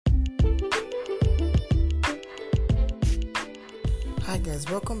Hi guys,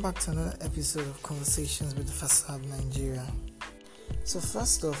 welcome back to another episode of Conversations with the Facade Nigeria. So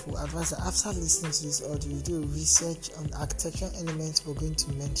first off, we'll advise that after listening to this audio, you do research on the architectural elements we're going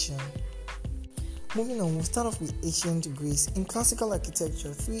to mention. Moving on, we'll start off with ancient Greece. In classical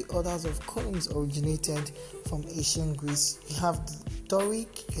architecture, three orders of columns originated from ancient Greece. You have the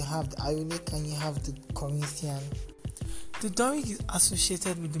Doric, you have the Ionic, and you have the Corinthian. The Doric is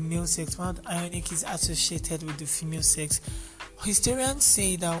associated with the male sex, while the Ionic is associated with the female sex. Historians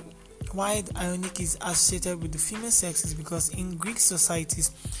say that why the Ionic is associated with the female sex is because in Greek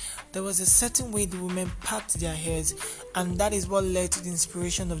societies there was a certain way the women parted their hairs, and that is what led to the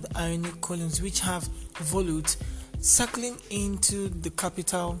inspiration of the Ionic columns, which have volutes circling into the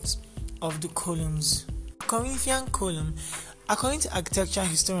capitals of the columns. Corinthian column. According to architecture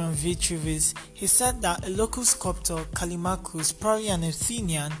historian Vitruvius, he said that a local sculptor, Callimachus, probably an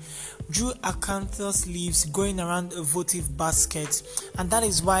Athenian, drew acanthus leaves going around a votive basket, and that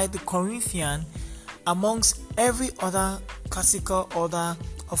is why the Corinthian, amongst every other classical order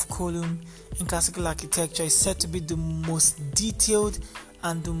of column in classical architecture, is said to be the most detailed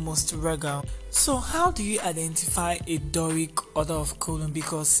and the most regal. So how do you identify a Doric order of column?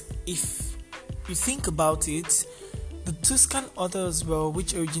 Because if you think about it, the Tuscan order as well,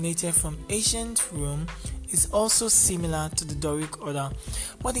 which originated from ancient Rome, is also similar to the Doric order.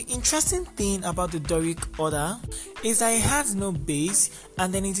 But the interesting thing about the Doric order is that it has no base,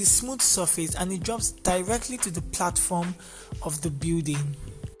 and then it is smooth surface and it drops directly to the platform of the building,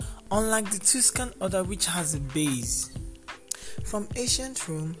 unlike the Tuscan order, which has a base. From ancient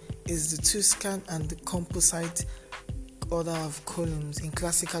Rome is the Tuscan and the Composite order of columns in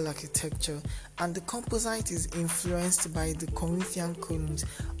classical architecture, and the Composite is influenced by the Corinthian columns,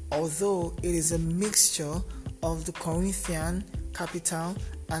 although it is a mixture of the Corinthian capital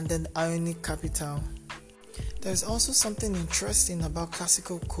and then the Ionic capital. There is also something interesting about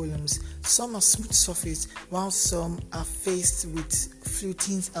classical columns. Some are smooth surface while some are faced with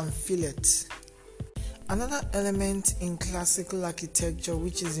flutings and fillets. Another element in classical architecture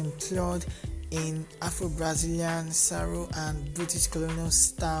which is employed in Afro-Brazilian, Saro and British colonial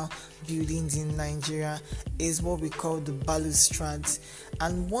style buildings in Nigeria is what we call the balustrades.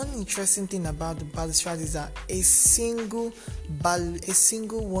 And one interesting thing about the balustrade is that a single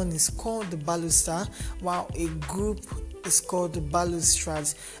one is called the baluster, while a group is called the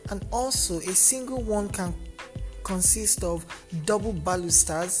balustrades. And also a single one can consist of double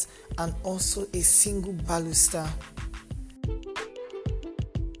balusters and also a single baluster.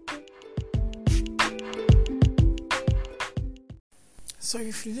 So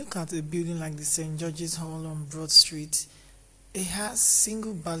if you look at a building like the St. George's Hall on Broad Street, it has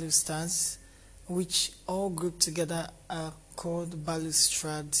single balusters which all grouped together are called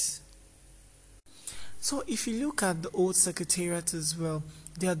balustrades. So if you look at the old Secretariat as well,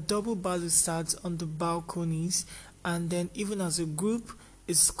 there are double balustrades on the balconies, and then even as a group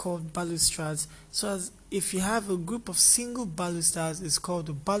it's called balustrades. So if you have a group of single balustrades, it's called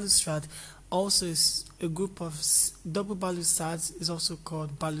a balustrade. Also, a group of double balustrades is also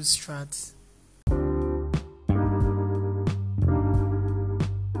called balustrades.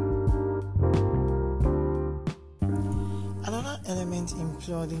 Another element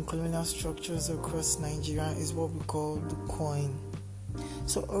employed in colonial structures across Nigeria is what we call the coin.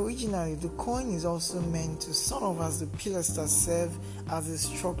 So originally, the coin is also meant to serve as the pillars that serve as a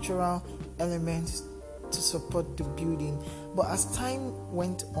structural element to support the building, but as time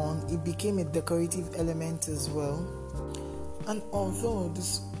went on it became a decorative element as well. And although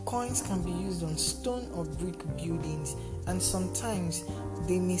these coins can be used on stone or brick buildings, and sometimes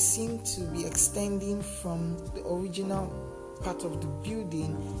they may seem to be extending from the original part of the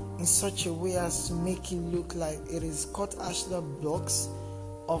building in such a way as to make it look like it is cut ashlar blocks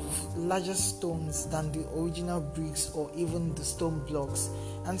of larger stones than the original bricks or even the stone blocks.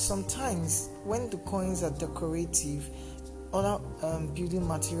 And sometimes when the coins are decorative, other building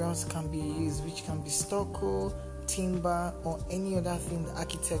materials can be used, which can be stucco, timber, or any other thing the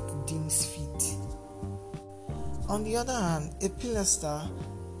architect deems fit. On the other hand, a pilaster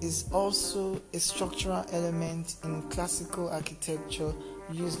is also a structural element in classical architecture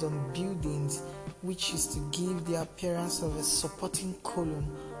used on buildings, which is to give the appearance of a supporting column,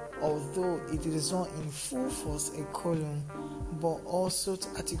 although it is not in full force a column, but also to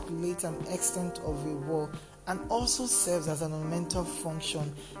articulate an extent of a wall, and also serves as an ornamental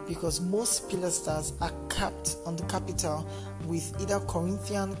function because most pilasters are capped on the capital with either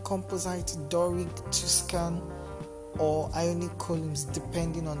Corinthian, Composite, Doric, Tuscan, or Ionic columns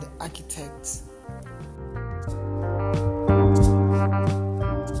depending on the architect.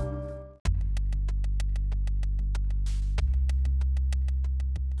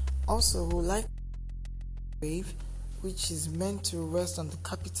 Also, we like grave, which is meant to rest on the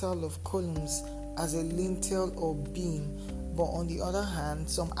capital of columns as a lintel or beam, but on the other hand,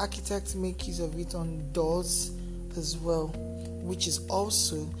 some architects make use of it on doors as well, which is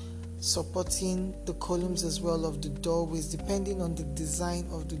also supporting the columns as well of the doorways, depending on the design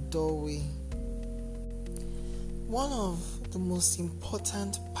of the doorway. One of the most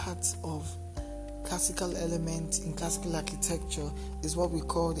important parts of classical elements in classical architecture is what we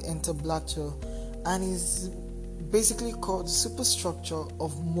call the entablature, and is basically called the superstructure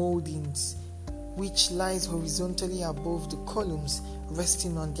of moldings which lies horizontally above the columns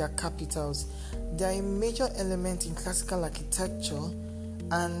resting on their capitals. They are a major element in classical architecture,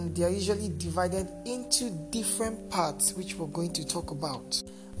 and they are usually divided into different parts which we're going to talk about.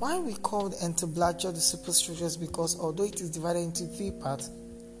 Why we call the entablature the superstructure is because although it is divided into three parts,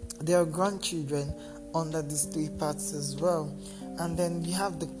 there are grandchildren under these three parts as well. And then you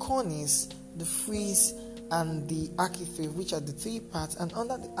have the cornice, the frieze, and the architrave, which are the three parts. And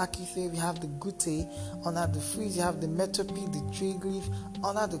under the architrave, you have the gutte. Under the frieze, you have the metope, the triglyph.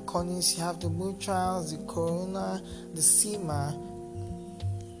 Under the cornice, you have the mutrals, the corona, the cima.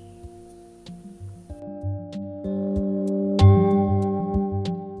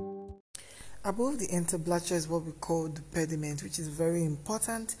 Above the entablature is what we call the pediment, which is a very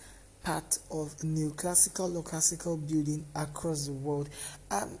important part of neoclassical or classical building across the world,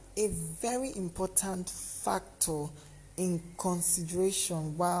 and a very important factor in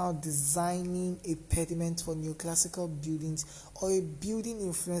consideration while designing a pediment for neoclassical buildings or a building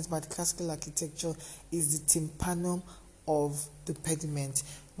influenced by the classical architecture is the tympanum of the pediment,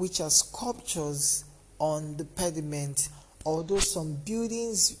 which are sculptures on the pediment. Although some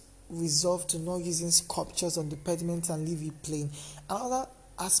buildings resolve to not using sculptures on the pediment and leave it plain. Another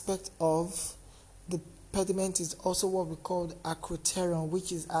aspect of the pediment is also what we call the acroteron,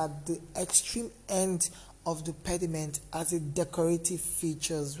 which is at the extreme end of the pediment as a decorative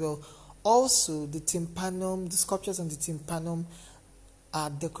feature as well. Also, the tympanum, the sculptures on the tympanum are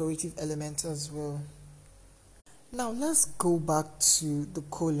decorative elements as well. Now let's go back to the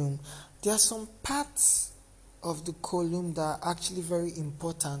column. There are some parts of the column that are actually very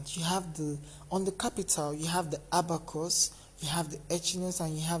important. You have on the capital, you have the abacus, you have the echinus,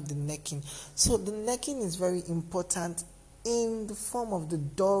 and you have the necking. So the necking is very important in the form of the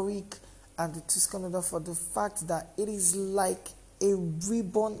Doric and the Tuscan order for the fact that it is like a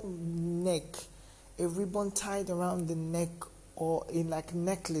ribbon neck, a ribbon tied around the neck, or a like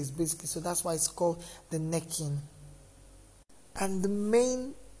necklace basically. So that's why it's called the necking. And the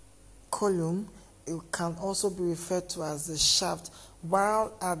main column, it can also be referred to as the shaft,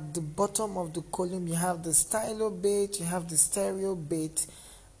 while at the bottom of the column you have the stylobate, you have the stereobate,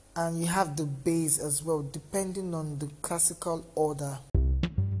 and you have the base as well, depending on the classical order.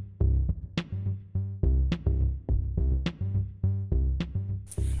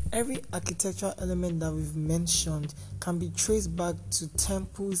 Every architectural element that we've mentioned can be traced back to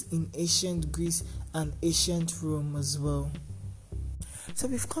temples in ancient Greece and ancient Rome as well. So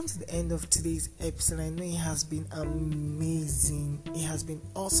we've come to the end of today's episode. I know it has been amazing. It has been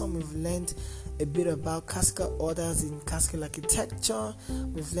awesome. We've learned a bit about classical orders in classical architecture.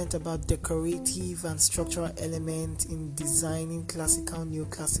 We've learned about decorative and structural elements in designing classical,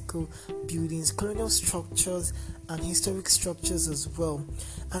 neoclassical buildings, colonial structures, and historic structures as well.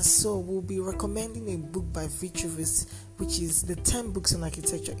 And so we'll be recommending a book by Vitruvius, which is the 10 books on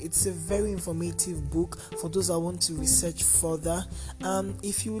architecture. It's a very informative book for those that want to research further.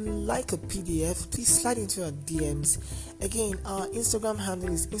 If you like a PDF, please slide into our DMs. Again, our Instagram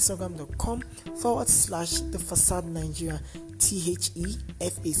handle is instagram.com/thefacade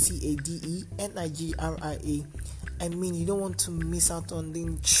TheFacade I mean, you don't want to miss out on the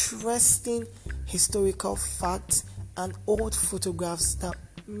interesting historical facts and old photographs that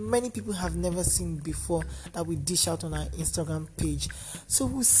many people have never seen before that we dish out on our Instagram page. So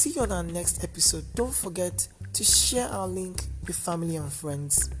we'll see you on our next episode. Don't forget to share our link with family and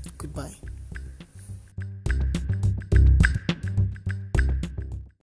friends. Goodbye.